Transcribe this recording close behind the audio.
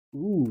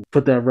Ooh,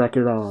 put that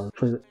record on.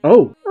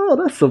 Oh,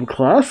 that's some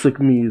classic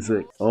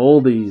music.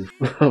 Oldies.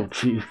 Oh,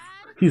 jeez.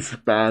 He's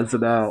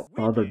spazzing out.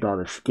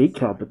 Father-daughter skate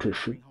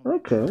competition.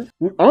 Okay.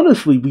 Well,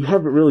 honestly, we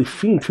haven't really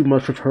seen too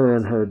much of her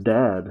and her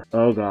dad.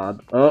 Oh,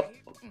 God. Oh,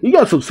 he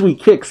got some sweet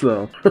kicks,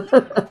 though.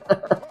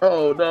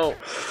 Oh, no.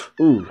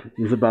 Ooh,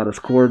 he's about as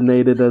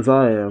coordinated as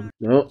I am.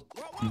 Nope.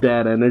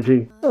 Dad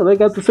energy. Oh, they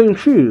got the same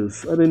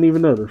shoes. I didn't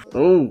even notice.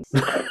 Oh,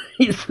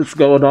 he's just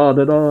going on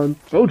and on.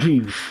 Oh,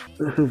 jeez.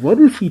 What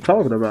is he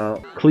talking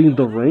about? Clean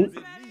the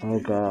rink? Oh,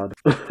 God.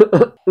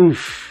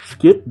 Oof.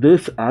 Skip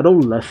this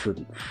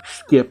adolescence.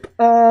 Skip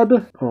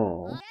ad.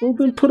 Oh, well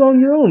then put on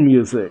your own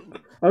music.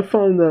 I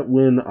find that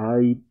when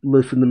I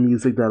listen to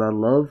music that I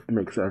love, it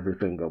makes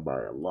everything go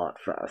by a lot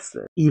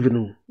faster.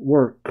 Even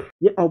work.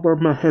 Yeah, I'll wear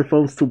my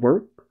headphones to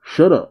work.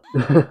 Shut up.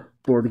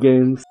 Board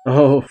games.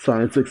 Oh,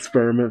 science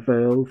experiment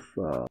fails.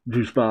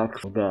 Juice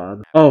box. Oh,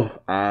 God. Oh,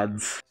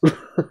 ads.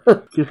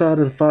 Give ad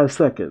in 5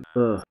 seconds.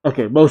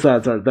 Okay, most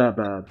ads aren't that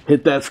bad.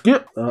 Hit that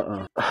skip.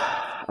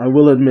 I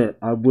will admit,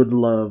 I would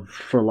love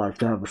for life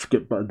to have a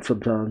skip button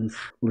sometimes.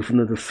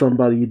 Listening to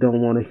somebody you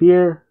don't want to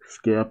hear,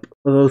 skip.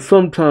 Although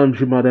sometimes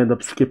you might end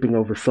up skipping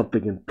over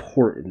something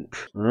important.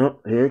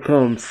 Well, here it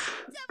comes.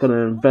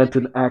 Gonna invent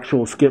an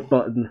actual skip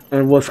button.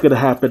 And what's gonna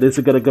happen? Is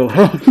it gonna go,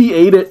 he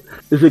ate it?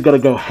 Is it gonna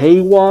go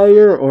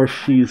haywire? Or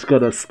she's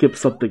gonna skip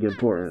something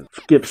important?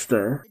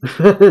 Skipster.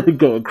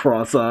 Going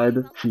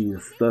cross-eyed.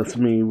 Jeez, that's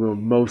me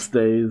most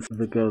days if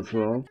it goes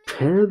wrong.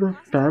 Tear the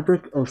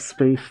fabric of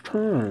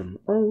space-time.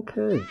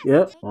 Okay.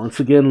 Yep. Once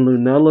again,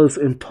 Lunella's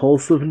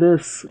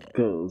impulsiveness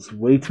goes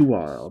way too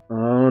wild.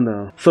 Oh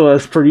no. So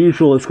as per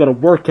usual, it's gonna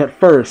work at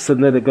first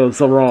and then it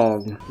goes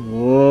wrong.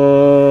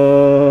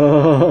 Whoa.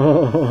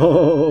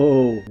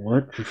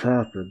 What just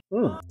happened?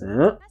 Oh,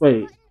 yeah.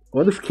 Wait.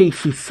 What is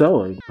Casey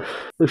sewing?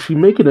 Is she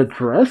making a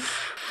dress?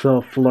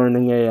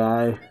 Self-learning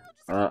AI.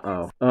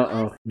 Uh-oh.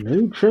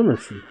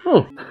 Legitimacy.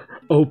 Oh.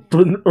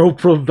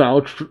 Oprah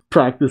vouch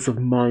practice of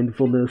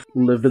mindfulness.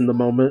 Live in the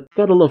moment.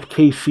 Gotta love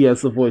Casey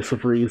as the voice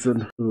of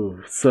reason.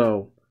 Ooh,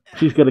 so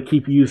she's gonna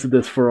keep using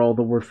this for all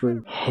the worst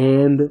things.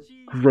 Hand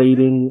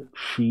grating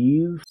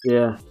cheese?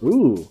 Yeah.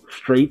 Ooh,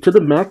 straight to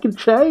the mac and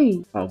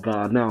cheese. Oh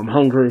god, now I'm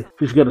hungry.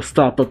 She's gonna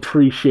stop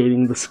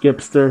appreciating the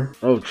skipster.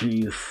 Oh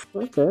jeez.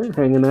 Okay,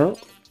 hanging out.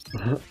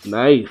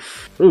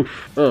 Nice.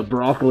 Oof.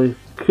 Broccoli.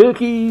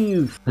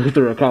 Cookies!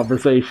 Through a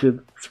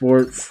conversation.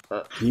 Sports.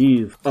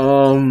 Jeez.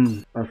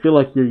 I feel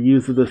like you're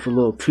using this a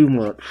little too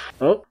much.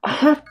 Oh,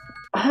 I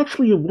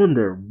actually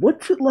wonder,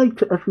 what's it like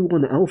to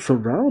everyone else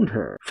around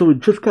her? So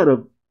it just kind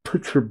of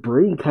puts her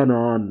brain kind of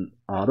on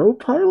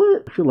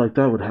autopilot? I feel like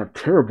that would have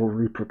terrible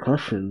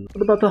repercussions.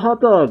 What about the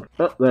hot dog?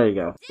 Oh, there you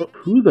go. Oh,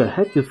 who the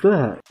heck is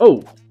that?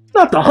 Oh!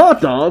 Not the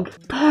hot dog!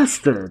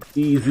 Bastard!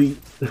 Easy.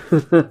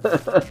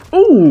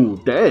 Ooh,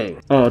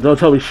 dang. Oh, don't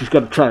tell me she's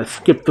gonna try to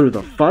skip through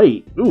the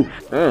fight. Ooh,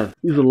 man.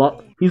 He's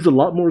a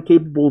lot more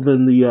capable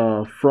than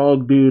the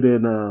frog dude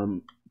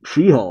in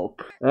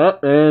She-Hulk.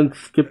 And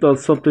skipped on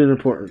something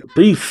important.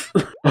 Peace!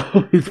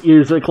 Oh, his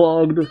ears are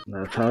clogged.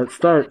 That's how it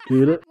starts,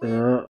 dude.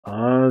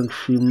 And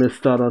she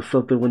missed out on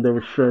something when they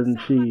were shredding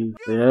cheese.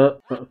 Yeah,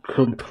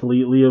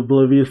 completely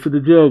oblivious to the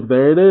joke.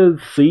 There it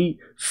is.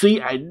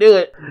 See, I knew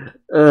it.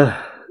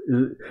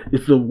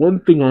 It's the one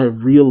thing I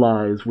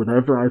realized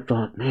whenever I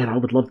thought, man, I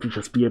would love to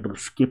just be able to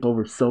skip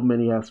over so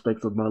many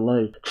aspects of my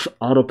life. Just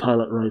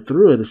autopilot right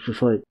through it. It's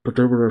just like, but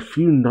there were a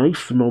few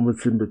nice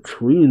moments in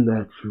between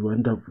that you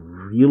end up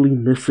really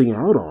missing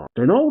out on.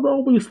 They're not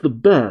always the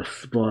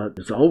best, but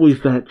there's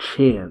always that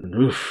chance. And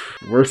oof,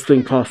 worst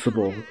thing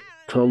possible.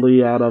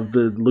 Totally out of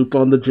the loop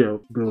on the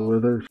joke. Bill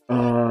Withers.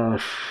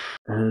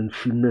 And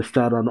she missed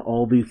out on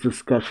all these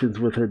discussions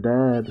with her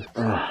dad.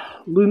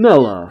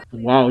 Lunella,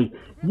 wow,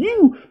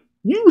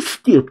 you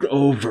skipped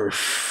over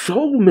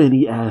so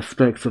many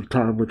aspects of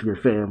time with your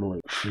family.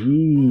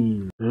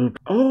 Jeez.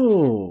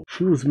 Oh,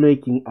 she was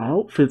making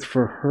outfits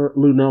for her,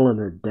 Lunella and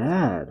her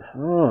dad.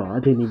 Oh, I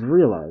didn't even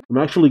realize. I'm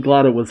actually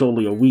glad it was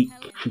only a week.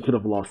 She could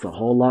have lost a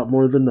whole lot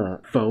more than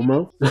that.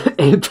 FOMO?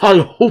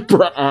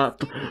 Anti-Oprah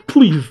app.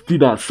 Please do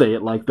not say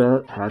it like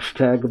that.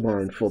 Hashtag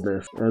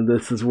mindfulness. And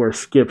this is where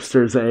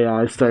Skipster's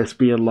AI starts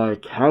being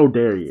like, how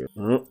dare you?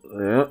 Oh,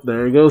 yeah,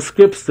 there you go,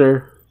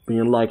 Skipster.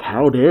 Being like,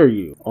 how dare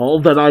you? All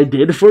that I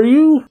did for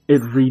you?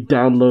 It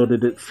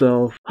re-downloaded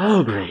itself.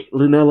 Oh, great.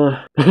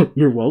 Lunella,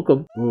 you're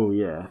welcome. Oh,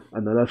 yeah. I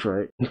know that's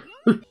right.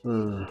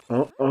 And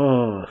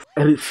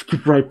it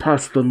skipped right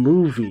past the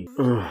movie.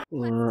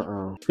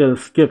 Gonna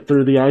skip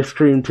through the ice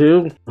cream,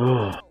 too?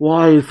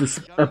 Why is this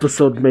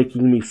episode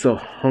making me so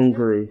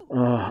hungry?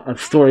 A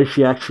story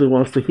she actually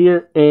wants to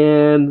hear.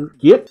 And,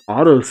 yep,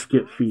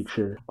 auto-skip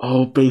feature.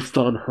 Oh, based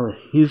on her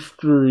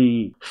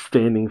history.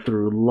 Standing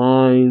through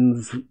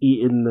lines,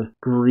 eating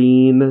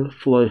green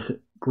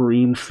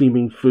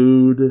seeming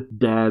food,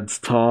 dad's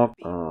talk.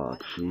 Oh,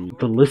 gee.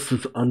 The list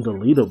is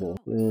undeletable.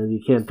 And you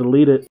can't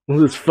delete it.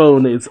 This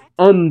phone is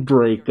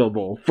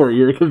unbreakable for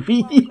your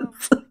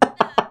convenience.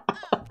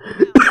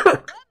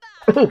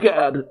 Oh,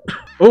 God.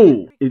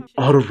 Oh, it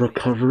auto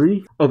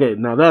recovery? Okay,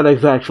 now that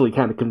is actually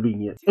kind of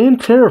convenient.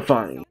 And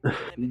terrifying.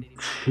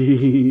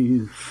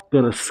 Jeez.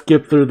 Gonna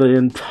skip through the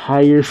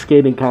entire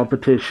skating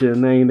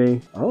competition, ain't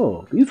he?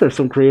 Oh, these are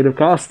some creative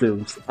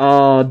costumes.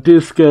 Oh,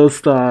 disco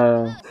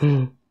style.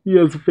 He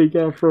has a fake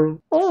afro.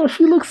 Oh,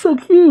 she looks so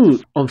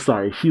cute. I'm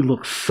sorry, she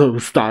looks so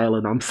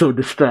styling. I'm so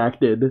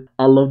distracted.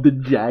 I love the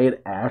giant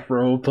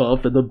afro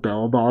puff and the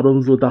bell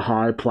bottoms with the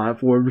high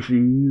platform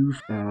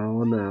shoes.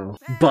 Oh no.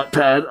 Butt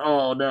pad.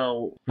 Oh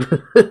no.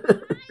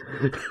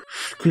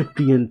 Skip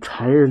the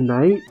entire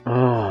night?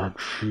 Oh,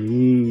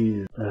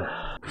 jeez.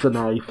 So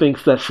now he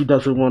thinks that she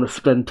doesn't want to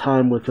spend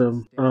time with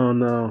him. Oh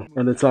no.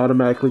 And it's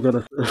automatically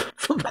gonna...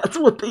 So that's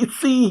what they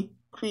see.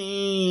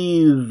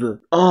 Jeez.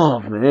 Oh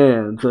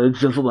man. So it's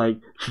just like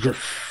she just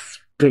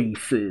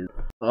spaces.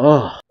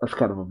 Oh, that's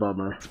kind of a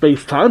bummer.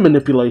 Space-time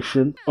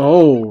manipulation.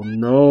 Oh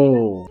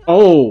no.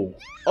 Oh.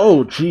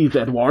 Oh geez,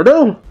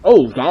 Eduardo?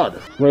 Oh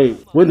god.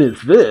 Wait, when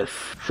is this?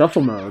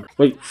 Shuffle mode.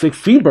 Wait,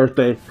 16th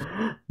birthday?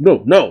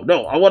 No,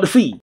 I want to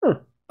see. Huh.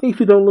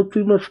 Casey don't look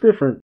too much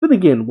different. Then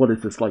again, what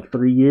is this, like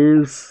 3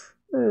 years?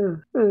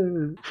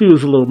 She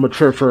was a little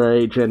mature for her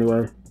age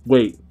anyway.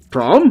 Wait.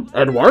 Prom?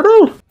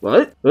 Eduardo?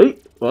 What?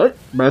 Wait, what?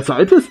 Mad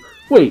scientist?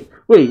 Wait.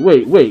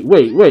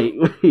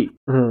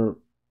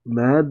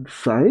 Mad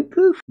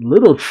scientist?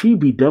 Little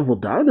chibi devil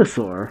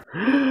dinosaur?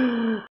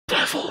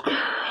 Devil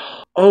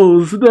girl.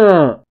 Oh,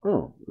 snap.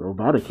 Oh,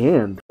 robotic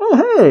hand.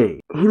 Oh, hey.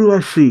 Who do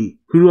I see?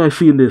 Who do I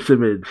see in this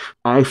image?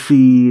 I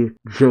see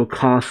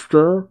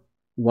Jocasta,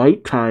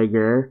 White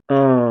Tiger,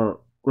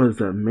 what is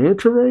that,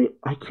 Manta Ray?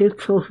 I can't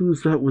tell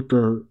who's that with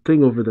the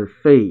thing over their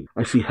face.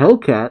 I see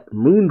Hellcat,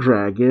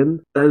 Moondragon.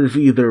 That is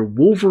either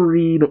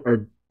Wolverine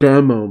or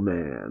Demo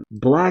Man.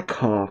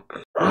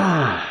 Blackhawk.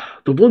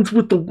 The ones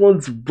with the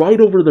ones right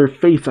over their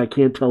face, I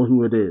can't tell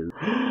who it is.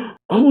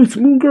 Oh, it's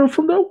Moon Girl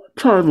from that one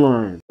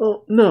timeline.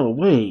 Oh, no,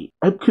 wait.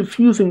 I'm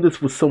confusing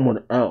this with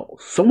someone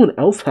else. Someone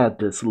else had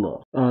this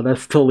look. Oh,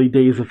 that's totally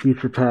Days of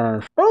Future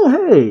Past.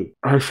 Oh, hey.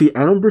 I see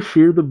Adam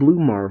Brashear, the Blue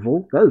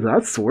Marvel.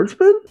 That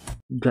Swordsman?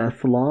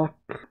 Deathlock.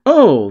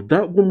 Oh,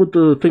 that one with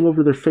the thing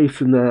over their face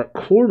in that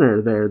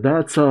corner there.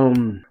 That's, oh,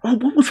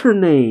 what was her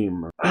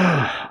name?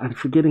 I'm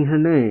forgetting her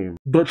name.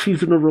 But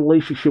she's in a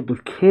relationship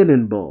with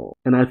Cannonball.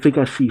 And I think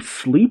I see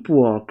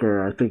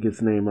Sleepwalker, I think his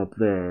name up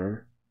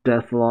there.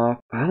 Deathlock.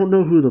 I don't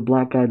know who the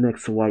black guy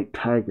next to White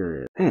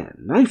Tiger is. Man,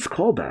 nice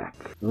callback.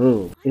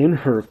 Oh, in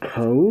her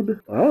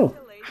code? Oh,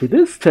 she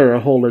did tear a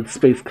hole in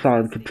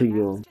space-time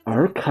continuum.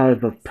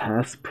 Archive of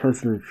past,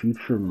 present, and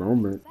future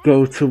moment.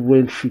 Go to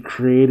when she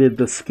created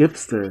the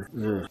Skipster.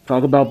 Ugh.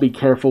 Talk about be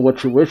careful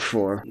what you wish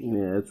for.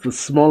 Yeah, it's the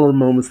smaller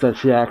moments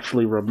that you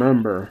actually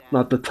remember,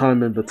 not the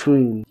time in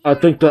between. I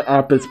think the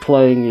app is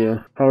playing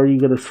you. How are you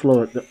gonna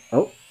slow it down?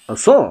 Oh. A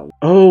song.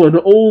 Oh, an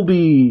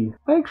oldie.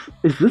 Actually,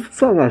 is this the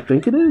song I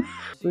think it is?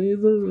 See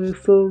the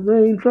little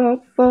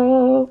raindrop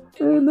fall,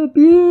 and the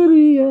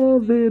beauty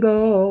of it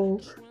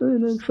all,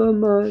 and the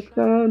sunlight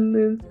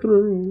shining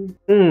through.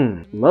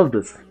 Love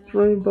this.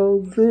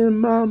 Rainbows in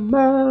my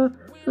mind,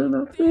 and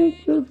I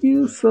think of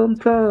you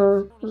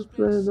sometimes. I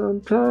spend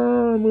some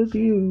time with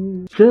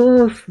you.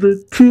 Just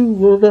the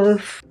two of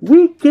us.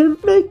 We can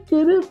make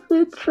it if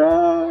we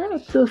try.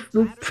 Just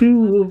the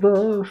two of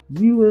us.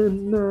 You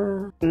and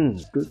I.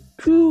 The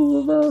two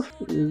of us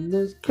in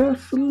the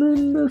castle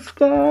in the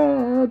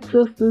sky.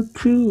 Just the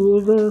two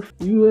of us.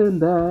 You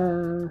and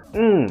I.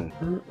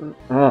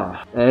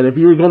 And if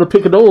you were gonna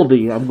pick an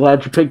oldie, I'm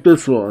glad you picked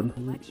this one.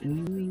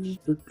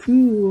 The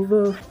two of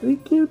us. We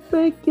can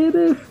make it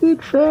if we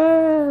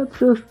try.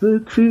 Just the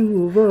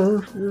two of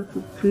us. Just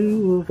the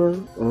two of us.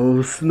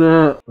 Oh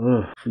snap.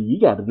 So you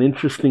got an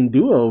interesting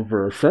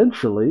do-over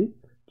essentially.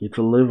 Get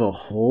to live a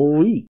whole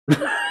week.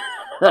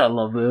 I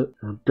love it.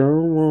 I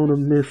don't want to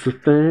miss a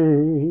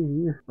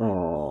thing.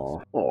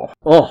 Oh,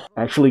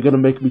 actually gonna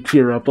make me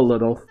tear up a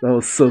little. That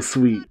was so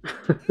sweet.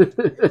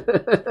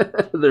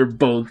 They're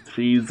both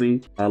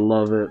cheesy. I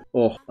love it.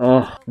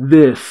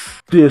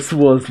 This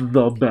was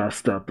the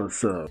best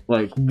episode.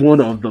 Like,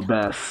 one of the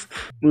best.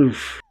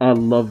 Oof, I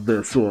love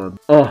this one.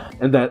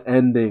 And that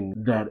ending.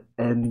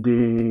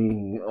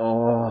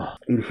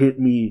 It hit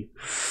me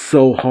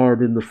so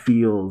hard in the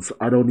feels.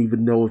 I don't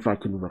even know if I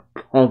can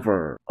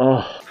recover.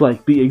 It's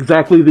like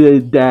exactly the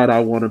dad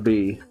I want to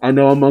be. I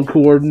know I'm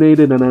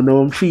uncoordinated and I know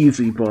I'm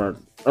cheesy, but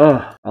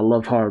I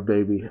love hard,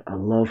 baby. I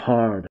love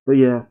hard. But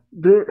yeah,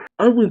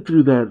 I went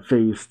through that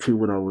phase too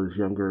when I was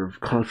younger,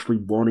 of constantly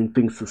wanting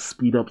things to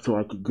speed up so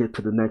I could get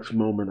to the next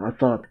moment. I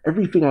thought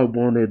everything I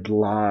wanted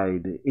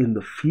lied in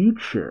the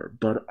future,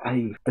 but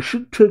I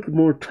should take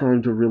more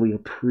time to really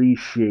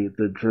appreciate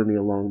the journey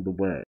along the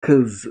way.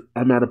 Because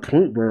I'm at a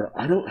point where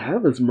I don't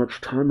have as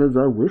much time as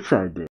I wish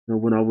I did.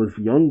 When I was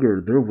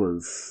younger, there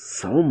was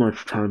so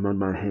much time on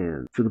my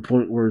hands, to the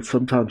point where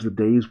sometimes the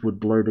days would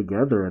blur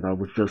together and I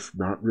was just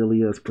not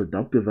really as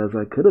productive as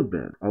I could have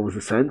been. I was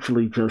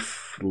essentially just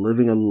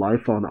living a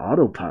life on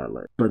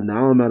autopilot. But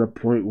now I'm at a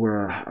point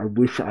where I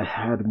wish I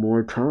had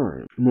more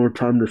time. More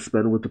time to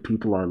spend with the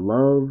people I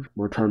love,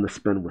 more time to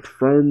spend with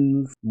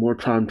friends, more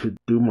time to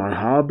do my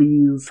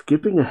hobbies.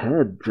 Skipping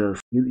ahead,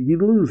 you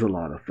lose a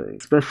lot of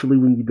things, especially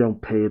when you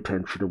don't pay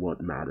attention to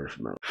what matters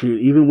most. Shit,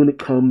 even when it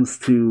comes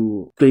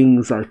to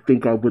things I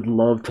think I would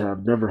love to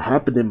have never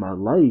happened in my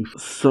life,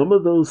 some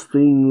of those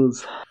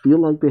things feel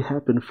like they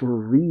happen for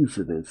a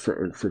reason in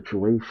certain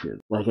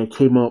situations. Like I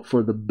came out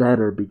for the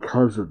better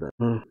because of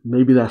them.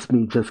 Maybe that's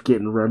me just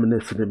getting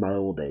reminiscent in my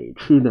old age.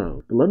 Who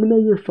knows? But let me know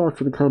your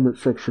thoughts in the comment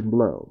section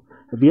below.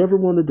 Have you ever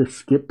wanted to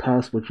skip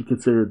past what you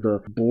consider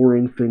the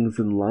boring things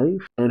in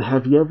life? And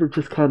have you ever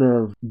just kind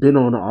of been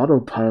on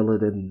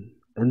autopilot and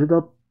ended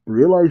up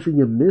realizing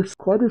you missed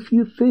quite a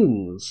few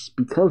things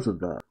because of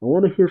that? I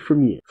want to hear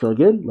from you. So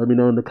again, let me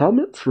know in the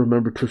comments.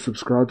 Remember to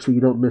subscribe so you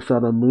don't miss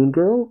out on Moon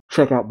Girl.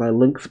 Check out my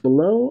links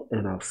below,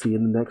 and I'll see you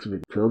in the next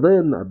video. Till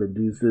then, I've been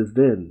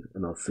Duuz-Diz-Din,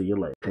 and I'll see you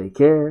later. Take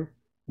care.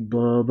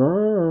 Bye-bye.